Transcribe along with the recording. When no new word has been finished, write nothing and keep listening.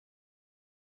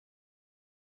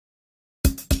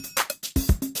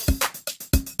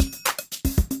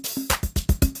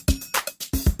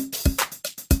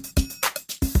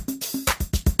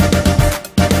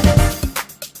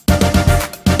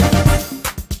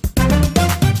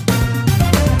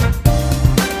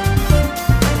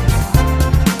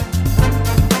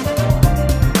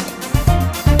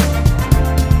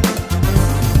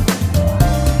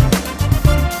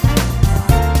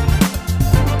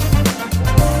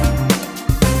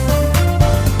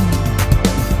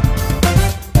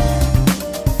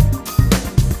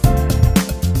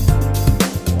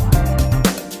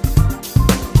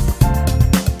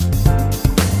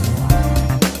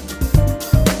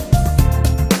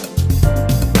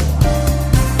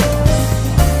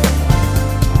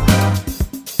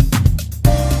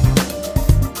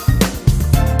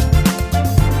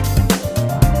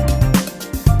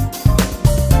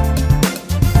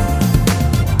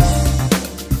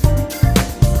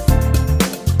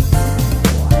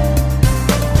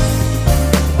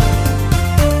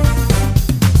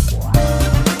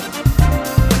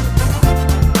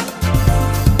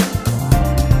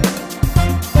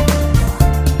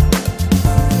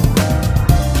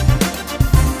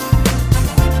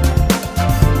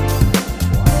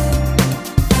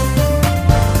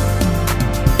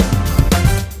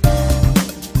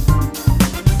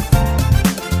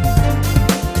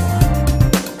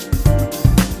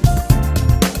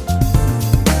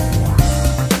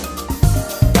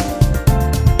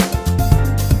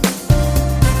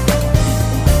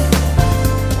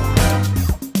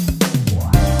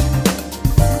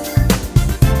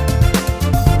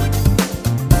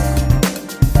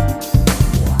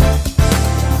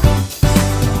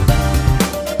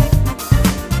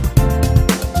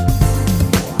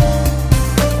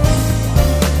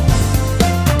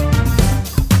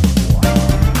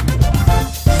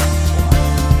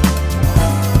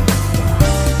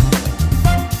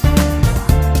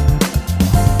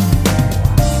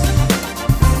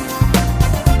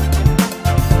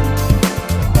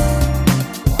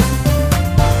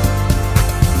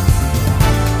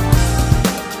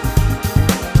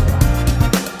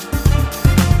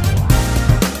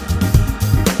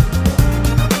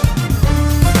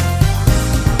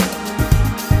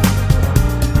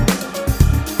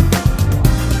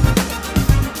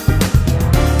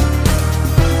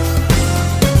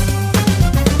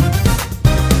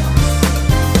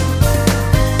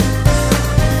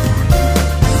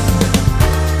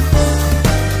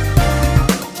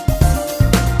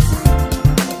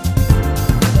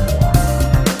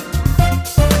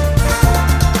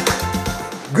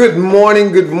Good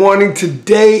morning, good morning.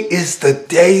 Today is the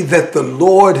day that the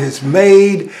Lord has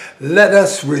made. Let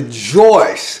us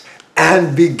rejoice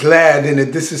and be glad in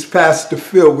it. This is Pastor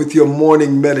Phil with your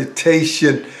morning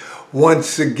meditation.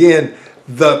 Once again,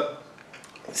 the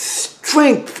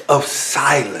strength of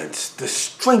silence. The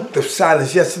strength of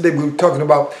silence. Yesterday we were talking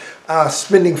about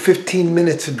spending 15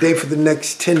 minutes a day for the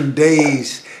next 10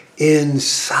 days in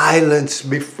silence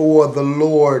before the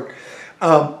Lord.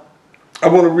 I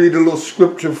want to read a little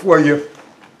scripture for you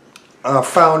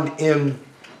found in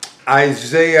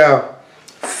Isaiah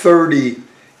 30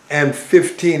 and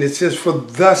 15. It says, "For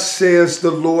thus says the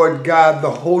Lord God,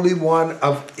 the Holy One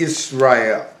of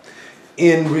Israel,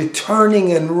 in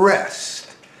returning and rest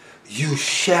you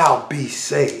shall be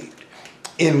saved.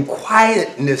 In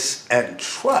quietness and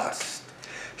trust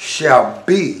shall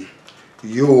be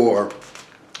your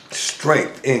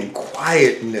strength." In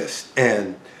quietness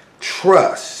and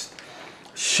trust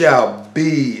shall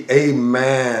be,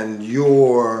 amen,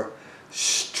 your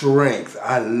strength.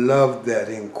 I love that.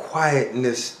 In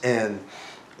quietness and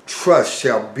trust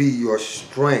shall be your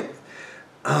strength.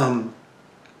 In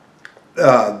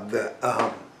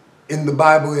the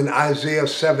Bible, in Isaiah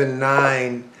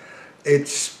 7:9, it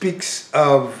speaks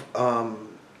of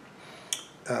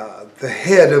the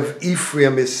head of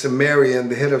Ephraim is Samaria,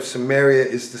 and the head of Samaria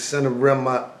is the son of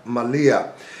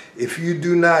Remaliah. If you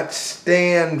do not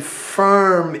stand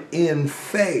firm in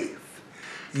faith,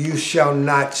 you shall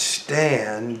not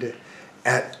stand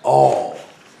at all.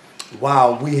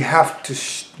 Wow, we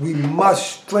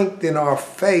must strengthen our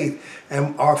faith,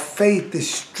 and our faith is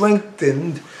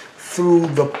strengthened through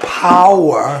the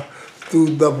power,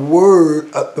 through the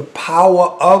word, the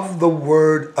power of the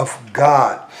word of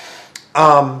God.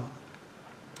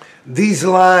 These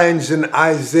lines in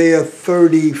Isaiah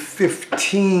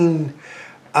 30:15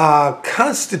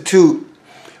 constitute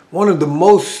one of the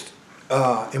most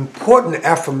important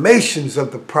affirmations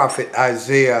of the prophet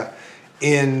Isaiah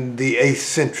in the 8th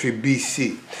century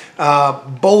BC.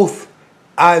 Both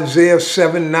Isaiah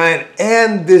 7:9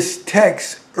 and this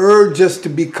text urge us to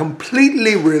be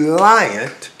completely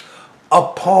reliant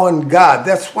upon God.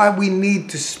 That's why we need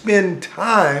to spend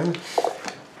time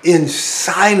in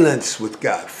silence with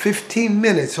God. 15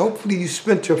 minutes. Hopefully you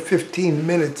spent your 15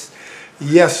 minutes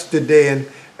yesterday,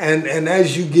 and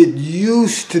as you get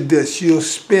used to this, you'll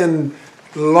spend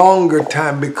longer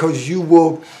time, because you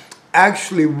will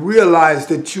actually realize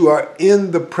that you are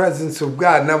in the presence of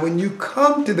God. Now, when you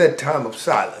come to that time of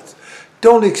silence,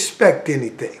 don't expect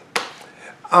anything.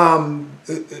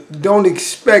 Don't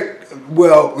expect,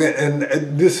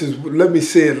 let me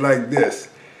say it like this.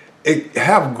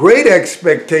 Have great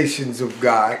expectations of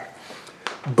God,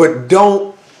 but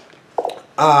don't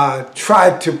try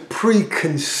to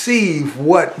preconceive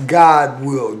what God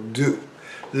will do.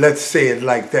 Let's say it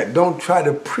like that. Don't try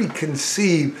to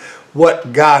preconceive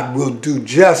what God will do.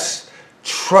 Just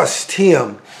trust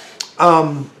Him.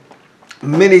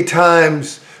 Many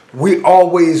times we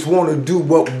always want to do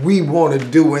what we want to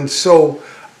do, and so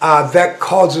that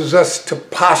causes us to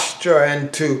posture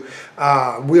and to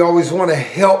we always want to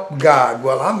help God.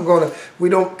 Well, we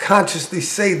don't consciously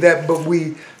say that, but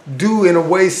we do in a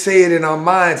way say it in our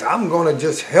minds. I'm going to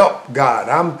just help God.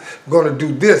 I'm going to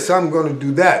do this. I'm going to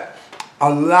do that.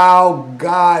 Allow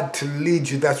God to lead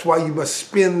you. That's why you must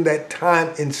spend that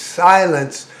time in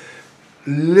silence,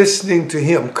 listening to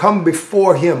Him. Come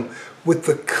before Him with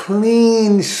a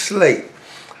clean slate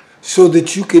so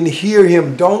that you can hear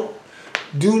Him. Don't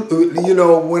do,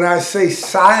 when I say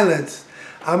silence,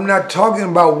 I'm not talking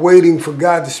about waiting for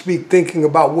God to speak, thinking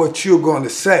about what you're going to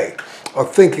say or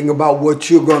thinking about what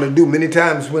you're going to do. Many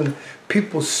times when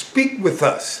people speak with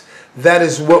us, that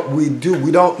is what we do.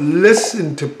 We don't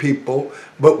listen to people,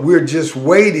 but we're just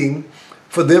waiting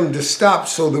for them to stop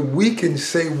so that we can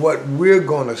say what we're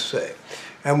going to say.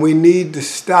 And we need to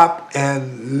stop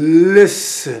and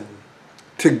listen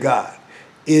to God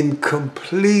in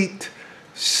complete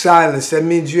silence. That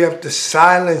means you have to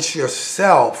silence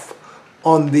yourself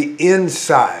on the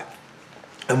inside.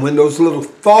 And when those little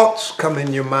thoughts come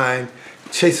in your mind,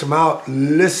 chase them out.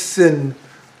 Listen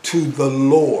to the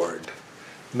Lord.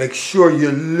 Make sure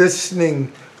you're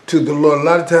listening to the Lord. A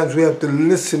lot of times we have to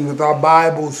listen with our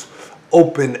Bibles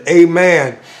open.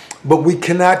 Amen. But we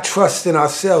cannot trust in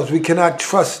ourselves. We cannot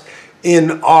trust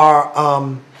in our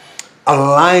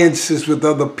alliances with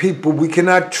other people. We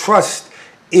cannot trust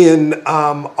in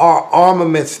our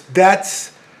armaments.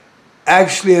 That's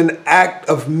actually an act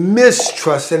of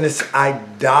mistrust, and it's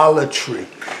idolatry.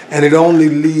 And it only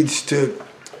leads to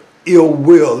ill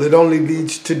will. It only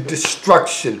leads to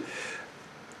destruction.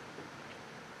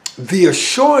 The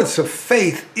assurance of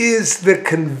faith is the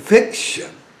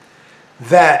conviction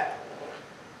that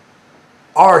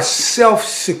our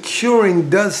self-securing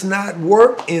does not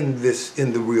work in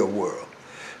the real world.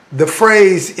 The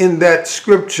phrase in that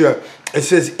scripture, it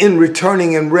says, in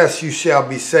returning and rest you shall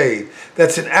be saved.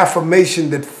 That's an affirmation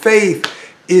that faith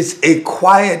is a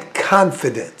quiet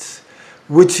confidence,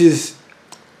 which is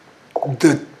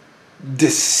the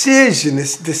decision,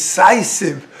 it's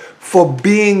decisive for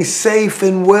being safe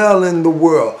and well in the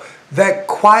world. That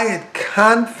quiet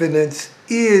confidence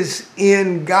is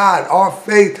in God. Our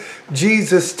faith,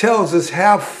 Jesus tells us,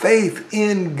 have faith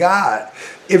in God.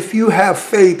 If you have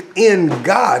faith in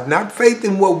God, not faith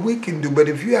in what we can do, but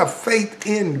if you have faith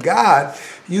in God,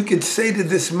 you can say to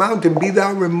this mountain, be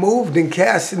thou removed and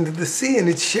cast into the sea, and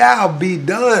it shall be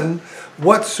done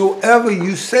whatsoever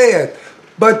you said.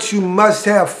 But you must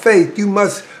have faith. You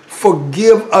must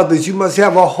forgive others. You must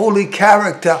have a holy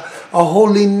character, a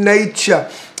holy nature.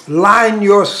 Line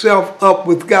yourself up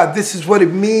with God. This is what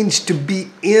it means to be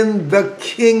in the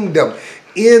kingdom,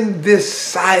 in this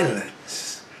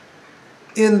silence.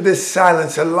 In this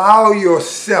silence, allow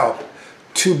yourself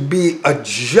to be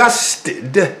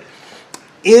adjusted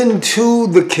into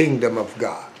the kingdom of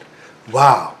God.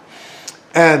 Wow.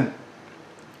 And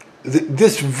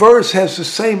this verse has the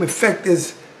same effect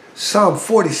as Psalm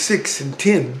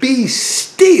 46:10. Be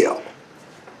still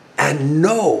and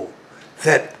know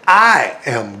that I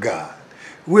am God.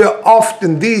 We're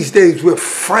often, these days, we're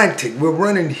frantic. We're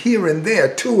running here and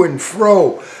there, to and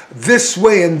fro, this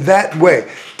way and that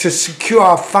way, to secure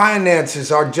our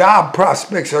finances, our job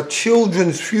prospects, our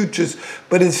children's futures.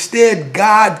 But instead,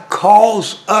 God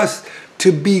calls us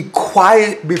to be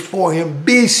quiet before Him.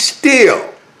 Be still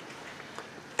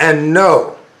and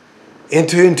know,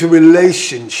 enter into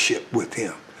relationship with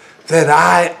Him, that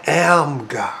I am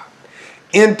God.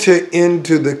 Enter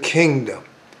into the kingdom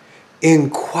in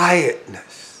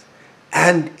quietness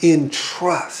and in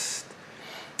trust.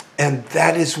 And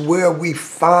that is where we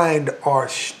find our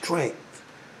strength,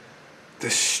 the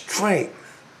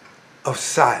strength of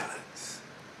silence.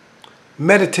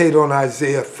 Meditate on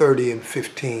Isaiah 30 and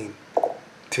 15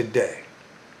 today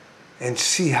and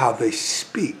see how they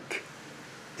speak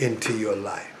into your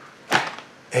life.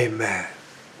 Amen.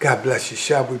 God bless you.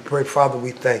 Shall we pray? Father,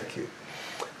 we thank you.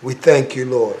 We thank you,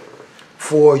 Lord,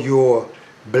 for your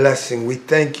blessing. We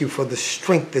thank you for the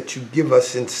strength that you give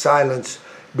us in silence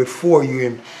before you,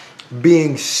 in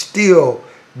being still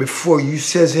before you.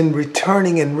 Says in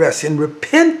returning and rest, in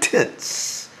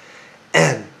repentance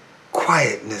and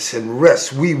quietness and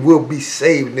rest, we will be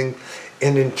saved. And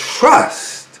in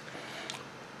trust,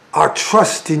 our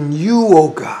trust in you, O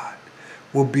God,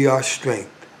 will be our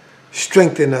strength.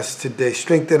 Strengthen us today.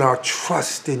 Strengthen our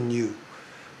trust in you.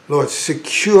 Lord,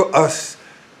 secure us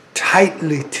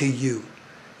tightly to you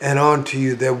and onto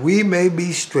you, that we may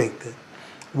be strengthened.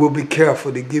 We'll be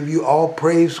careful to give you all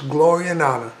praise, glory, and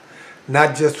honor,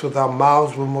 not just with our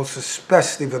mouths, but most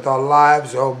especially with our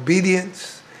lives, our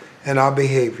obedience, and our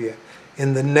behavior.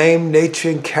 In the name, nature,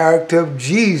 and character of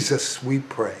Jesus, we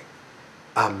pray.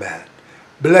 Amen.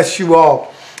 Bless you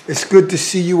all. It's good to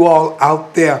see you all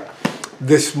out there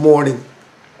this morning.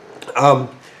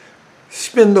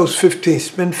 Spend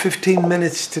 15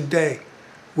 minutes today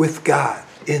with God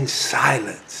in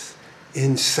silence,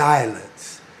 in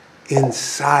silence, in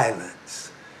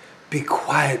silence. Be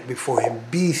quiet before Him.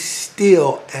 Be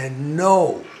still and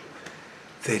know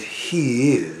that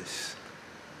He is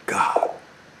God.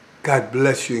 God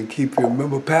bless you and keep you.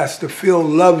 Remember, Pastor Phil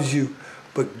loves you,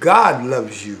 but God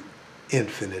loves you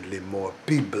infinitely more.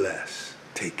 Be blessed.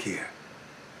 Take care.